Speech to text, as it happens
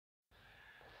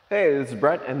Hey, this is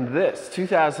Brett, and this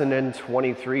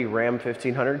 2023 Ram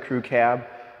 1500 Crew Cab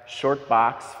Short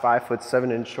Box,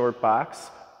 5'7" short box,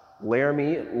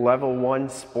 Laramie Level 1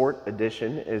 Sport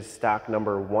Edition is stock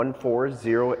number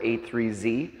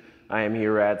 14083Z. I am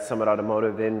here at Summit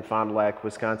Automotive in Fond du Lac,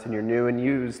 Wisconsin, your new and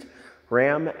used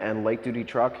Ram and light duty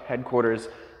truck headquarters.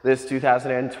 This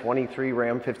 2023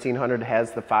 Ram 1500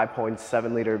 has the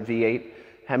 5.7 liter V8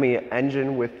 Hemi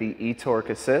engine with the eTorque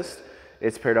assist.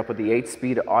 It's paired up with the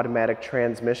 8-speed automatic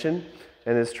transmission,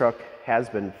 and this truck has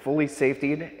been fully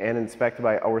safetied and inspected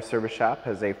by our service shop,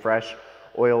 has a fresh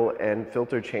oil and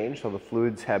filter change, so the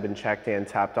fluids have been checked and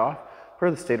topped off per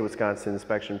the state of Wisconsin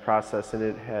inspection process, and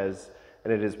it is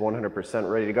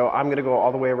 100% ready to go. I'm going to go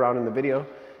all the way around in the video,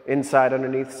 inside,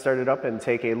 underneath, start it up, and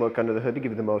take a look under the hood to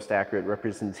give you the most accurate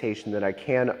representation that I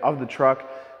can of the truck.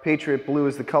 Patriot blue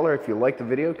is the color. If you like the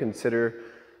video, consider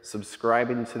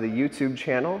subscribing to the YouTube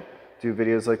channel. Do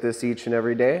videos like this each and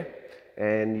every day,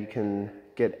 and you can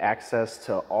get access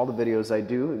to all the videos I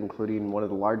do, including one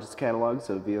of the largest catalogs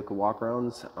of vehicle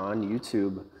walkarounds on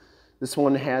YouTube. This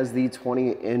one has the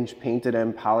 20-inch painted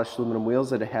and polished aluminum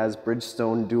wheels. It has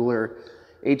Bridgestone Dueler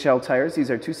HL tires.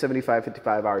 These are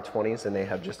 275/55 R20s, and they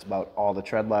have just about all the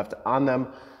tread left on them.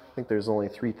 I think there's only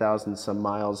 3,000 some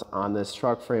miles on this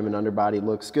truck. Frame and underbody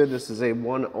looks good. This is a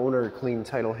one owner, clean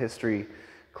title history,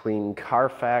 clean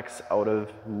CARFAX out of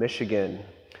Michigan.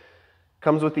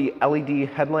 Comes with the LED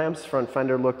headlamps. Front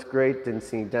fender looked great, didn't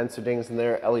see any dents or dings in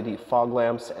there. LED fog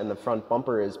lamps, and the front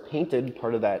bumper is painted,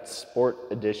 part of that Sport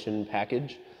Edition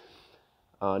package.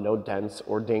 No dents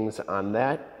or dings on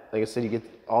that. Like I said, you get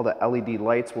all the LED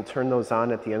lights. We'll turn those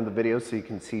on at the end of the video so you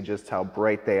can see just how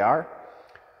bright they are.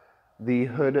 The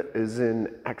hood is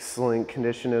in excellent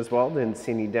condition as well. Didn't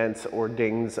see any dents or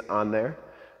dings on there.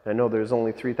 I know there's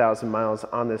only 3,000 miles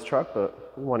on this truck,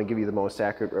 but we want to give you the most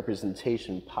accurate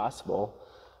representation possible.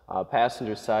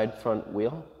 Passenger side front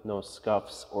wheel, no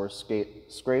scuffs or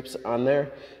scrapes on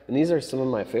there. And these are some of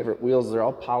my favorite wheels. They're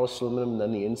all polished aluminum, and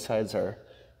then the insides are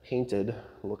painted.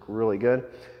 Look really good.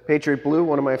 Patriot blue,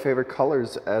 one of my favorite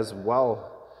colors as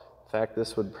well. In fact,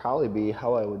 this would probably be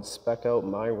how I would spec out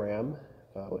my Ram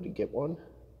if I were to get one.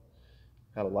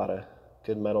 Got a lot of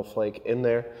good metal flake in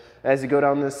there. As you go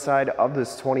down this side of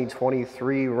this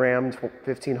 2023 Ram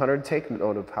 1500, take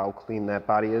note of how clean that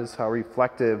body is, how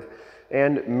reflective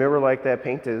and mirror-like that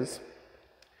paint is.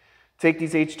 Take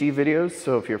these HD videos,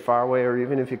 so if you're far away or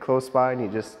even if you're close by and you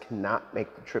just cannot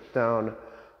make the trip down,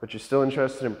 but you're still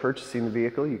interested in purchasing the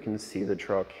vehicle, you can see the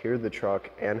truck, hear the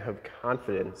truck, and have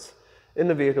confidence in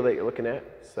the vehicle that you're looking at,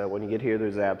 so that when you get here,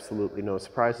 there's absolutely no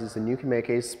surprises, and you can make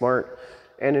a smart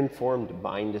and informed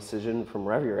buying decision from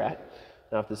wherever you're at.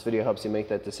 Now, if this video helps you make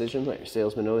that decision, let your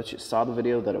salesman know that you saw the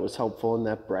video, that it was helpful, and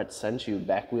that Brett sent you.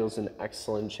 Back wheels in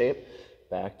excellent shape.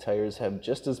 Back tires have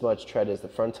just as much tread as the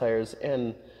front tires,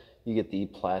 and you get the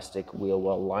plastic wheel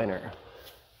well liner.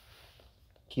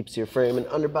 Keeps your frame and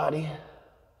underbody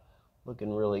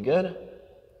looking really good.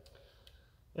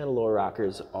 And lower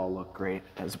rockers all look great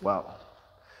as well.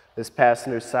 This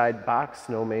passenger side box,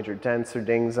 no major dents or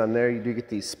dings on there. You do get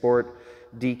the Sport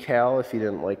decal. If you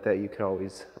didn't like that, you can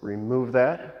always remove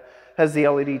that. Has the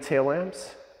LED tail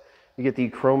lamps. You get the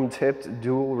chrome tipped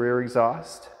dual rear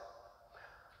exhaust.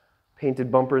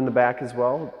 Painted bumper in the back as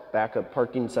well. Backup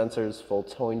parking sensors, full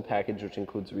towing package, which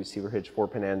includes a receiver hitch,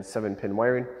 4-pin and 7-pin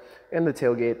wiring. And the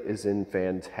tailgate is in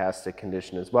fantastic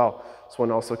condition as well. This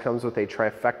one also comes with a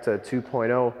Trifecta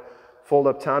 2.0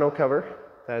 fold-up tonneau cover.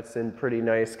 That's in pretty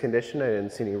nice condition. I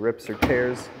didn't see any rips or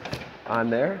tears on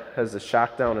there. Has a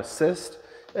shock down assist,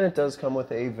 and it does come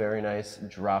with a very nice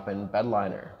drop-in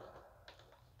bedliner.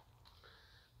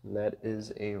 And that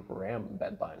is a Ram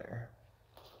bedliner.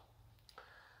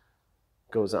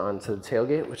 Goes on to the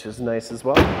tailgate, which is nice as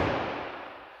well.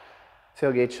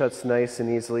 Tailgate shuts nice and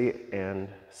easily and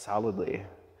solidly.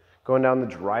 Going down the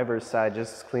driver's side,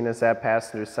 just as clean as that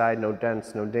passenger side. No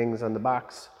dents, no dings on the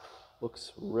box.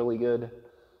 Looks really good.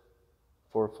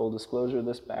 For full disclosure,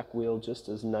 this back wheel just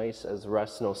as nice as the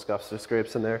rest, no scuffs or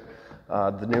scrapes in there.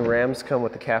 The new Rams come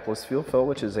with the Capless fuel fill,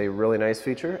 which is a really nice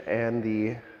feature, and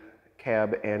the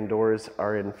cab and doors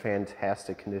are in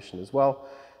fantastic condition as well.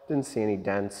 Didn't see any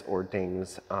dents or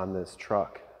dings on this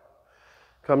truck.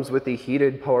 Comes with the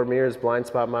heated power mirrors, blind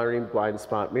spot monitoring, blind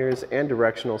spot mirrors, and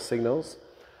directional signals.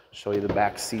 Show you the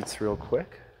back seats real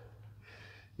quick.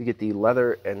 You get the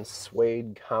leather and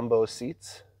suede combo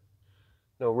seats.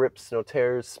 No rips, no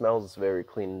tears, smells very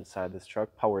clean inside this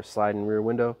truck. Power sliding rear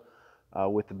window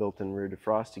with the built-in rear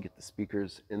defrost. You get the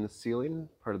speakers in the ceiling,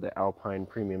 part of the Alpine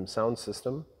premium sound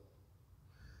system.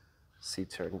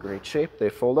 Seats are in great shape. They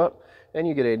fold up, and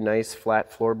you get a nice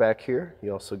flat floor back here.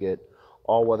 You also get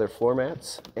all-weather floor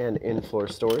mats and in-floor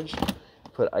storage.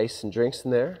 Put ice and drinks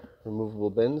in there, removable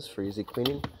bins for easy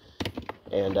cleaning.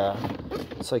 And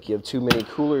it's like you have 2 mini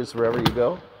coolers wherever you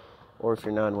go, or if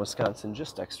you're not in Wisconsin,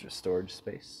 just extra storage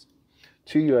space.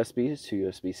 2 USBs, 2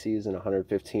 USB-Cs, and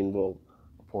 115 volt,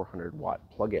 400 watt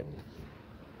plug-in.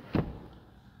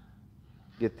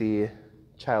 Get the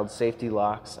child safety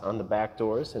locks on the back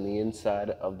doors, and the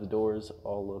inside of the doors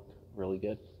all look really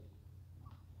good.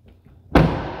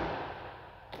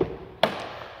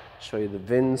 Show you the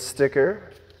VIN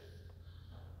sticker.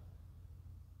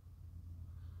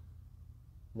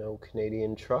 No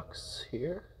Canadian trucks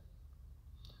here,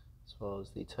 as well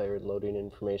as the tire and loading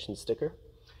information sticker.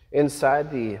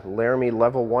 Inside, the LARAMIE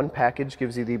Level 1 package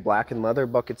gives you the black and leather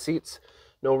bucket seats.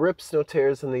 No rips, no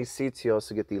tears in these seats. You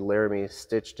also get the LARAMIE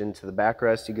stitched into the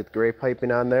backrest. You get the gray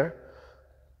piping on there.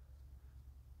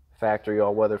 Factory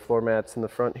all-weather floor mats in the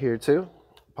front here too.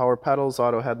 Power pedals,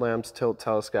 auto headlamps, tilt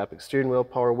telescopic steering wheel,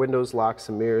 power windows, locks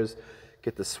and mirrors.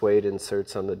 Get the suede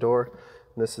inserts on the door.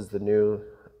 And this is the new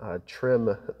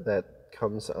trim that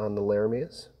comes on the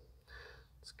LARAMIEs.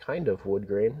 It's kind of wood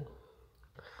grain.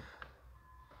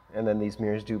 And then these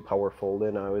mirrors do power fold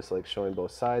in. I always like showing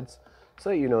both sides so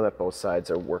that you know that both sides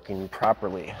are working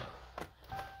properly.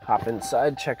 Hop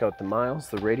inside, check out the miles,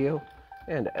 the radio,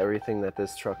 and everything that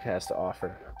this truck has to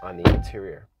offer on the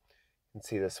interior. You can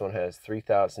see this one has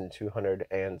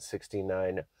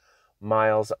 3,269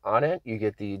 miles on it. You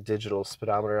get the digital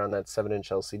speedometer on that 7-inch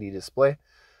LCD display.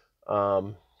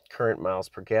 Current miles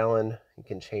per gallon. You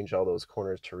can change all those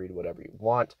corners to read whatever you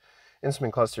want.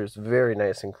 Instrument cluster is very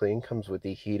nice and clean. Comes with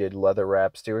the heated leather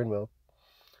wrap steering wheel.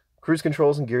 Cruise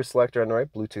controls and gear selector on the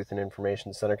right. Bluetooth and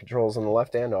information center controls on the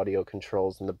left, and audio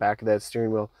controls in the back of that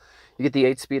steering wheel. You get the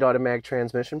 8-speed automatic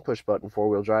transmission, push button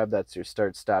 4-wheel drive. That's your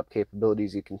start stop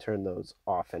capabilities. You can turn those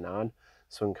off and on.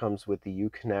 This one comes with the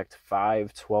Uconnect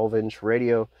 5 12-inch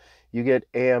radio. You get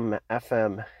AM,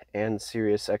 FM, and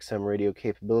Sirius XM radio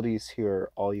capabilities. Here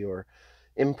are all your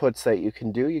inputs that you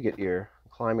can do. You get your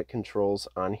climate controls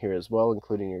on here as well,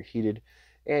 including your heated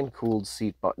and cooled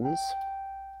seat buttons,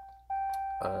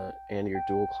 and your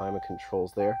dual climate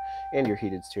controls there, and your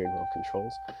heated steering wheel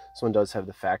controls. This one does have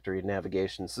the factory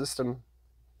navigation system.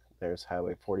 There's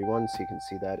Highway 41, so you can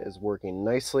see that is working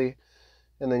nicely.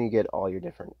 And then you get all your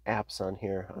different apps on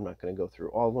here. I'm not going to go through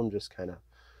all of them, just kind of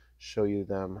show you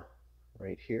them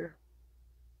right here.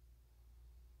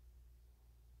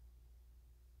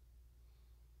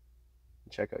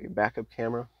 Check out your backup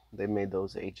camera. They've made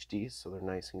those HD, so they're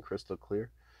nice and crystal clear.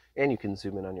 And you can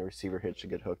zoom in on your receiver hitch to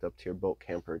get hooked up to your boat,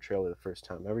 camper, or trailer the first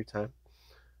time, every time.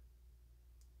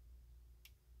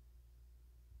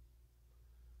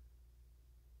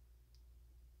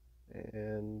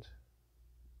 And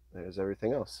there's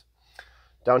everything else.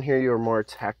 Down here, your more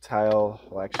tactile,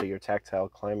 well, actually your tactile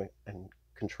climate and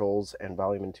controls and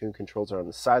volume and tune controls are on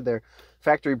the side there.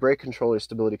 Factory brake controller,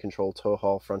 stability control, tow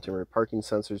haul, front and rear parking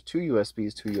sensors, 2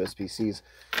 USBs, 2 USB-Cs,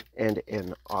 and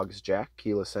an aux jack,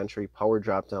 keyless entry, power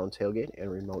drop-down tailgate,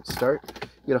 and remote start.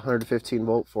 You get 115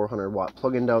 volt, 400 watt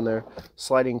plug-in down there,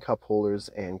 sliding cup holders,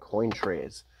 and coin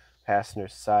trays. Passenger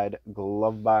side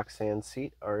glove box and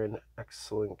seat are in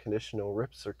excellent condition, no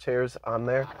rips or tears on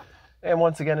there. And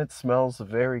once again, it smells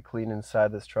very clean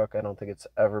inside this truck. I don't think it's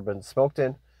ever been smoked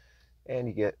in. And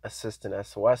you get assist and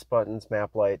SOS buttons,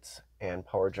 map lights, and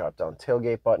power drop-down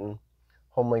tailgate button,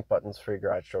 Homelink buttons for your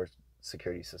garage door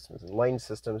security systems and lane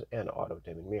systems, and auto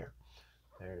dimming mirror.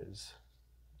 There's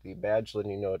the badge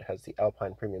letting you know it has the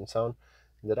Alpine premium sound.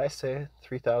 And did I say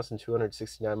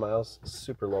 3,269 miles?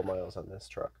 Super low miles on this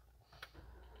truck.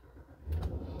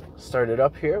 Start it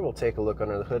up here. We'll take a look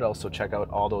under the hood. Also check out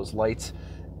all those lights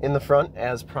in the front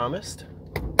as promised.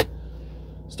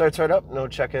 Starts right up, no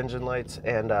check engine lights,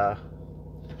 and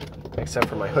except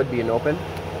for my hood being open.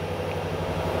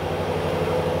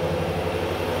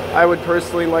 I would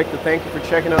personally like to thank you for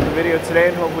checking out the video today,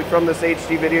 and hopefully from this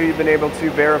HD video you've been able to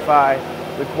verify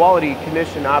the quality,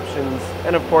 condition, options,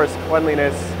 and of course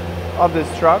cleanliness of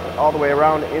this truck all the way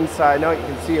around, inside and out. You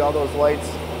can see all those lights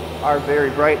are very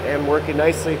bright and working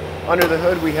nicely. Under the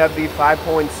hood we have the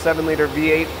 5.7 liter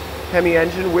V8 Hemi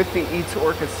engine with the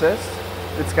eTorque assist.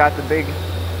 It's got the big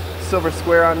silver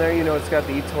square on there, you know it's got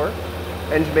the eTorque.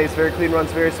 Engine base very clean,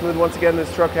 runs very smooth. Once again,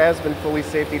 this truck has been fully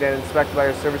safetied and inspected by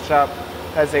our service shop.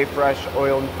 Has a fresh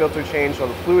oil and filter change. All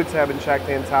the fluids have been checked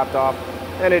and topped off,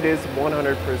 and it is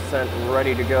 100%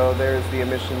 ready to go. There's the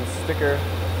emissions sticker,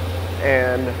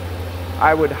 and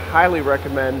I would highly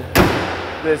recommend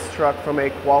this truck from a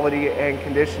quality and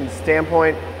condition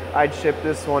standpoint. I'd ship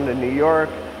this one to New York,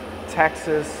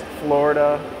 Texas,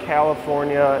 Florida,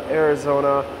 California,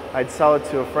 Arizona. I'd sell it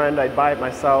to a friend. I'd buy it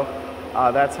myself.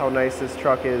 That's how nice this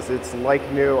truck is. It's like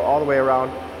new all the way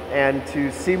around. And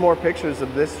to see more pictures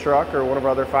of this truck or one of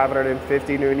our other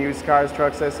 550 new and used cars,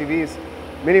 trucks, SUVs,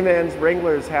 minivans,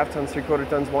 Wranglers, half tons, 3/4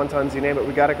 tons, 1 tons, you name it,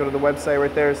 we got to go to the website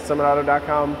right there,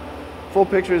 summitauto.com. Full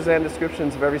pictures and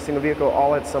descriptions of every single vehicle,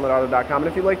 all at summitauto.com. And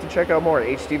if you'd like to check out more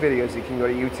HD videos, you can go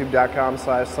to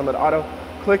youtube.com/summitauto.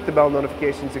 Click the bell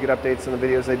notifications to get updates on the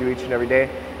videos I do each and every day,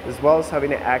 as well as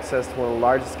having access to one of the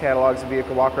largest catalogs of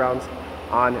vehicle walkarounds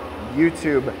on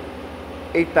YouTube.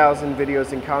 8,000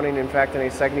 videos and counting. In fact, in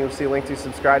a second you'll see a link to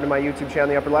subscribe to my YouTube channel in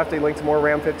the upper left, a link to more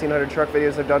Ram 1500 truck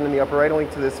videos I've done in the upper right, a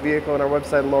link to this vehicle on our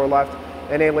website in the lower left,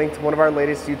 and a link to one of our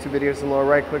latest YouTube videos in the lower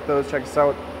right. Click those, check us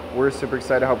out. We're super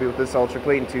excited to help you with this ultra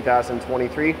clean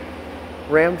 2023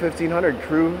 Ram 1500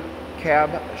 Crew Cab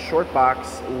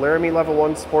Shortbox Laramie Level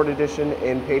 1 Sport Edition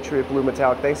in Patriot Blue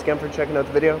Metallic. Thanks again for checking out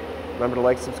the video. Remember to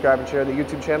like, subscribe, and share on the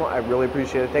YouTube channel. I really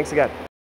appreciate it. Thanks again.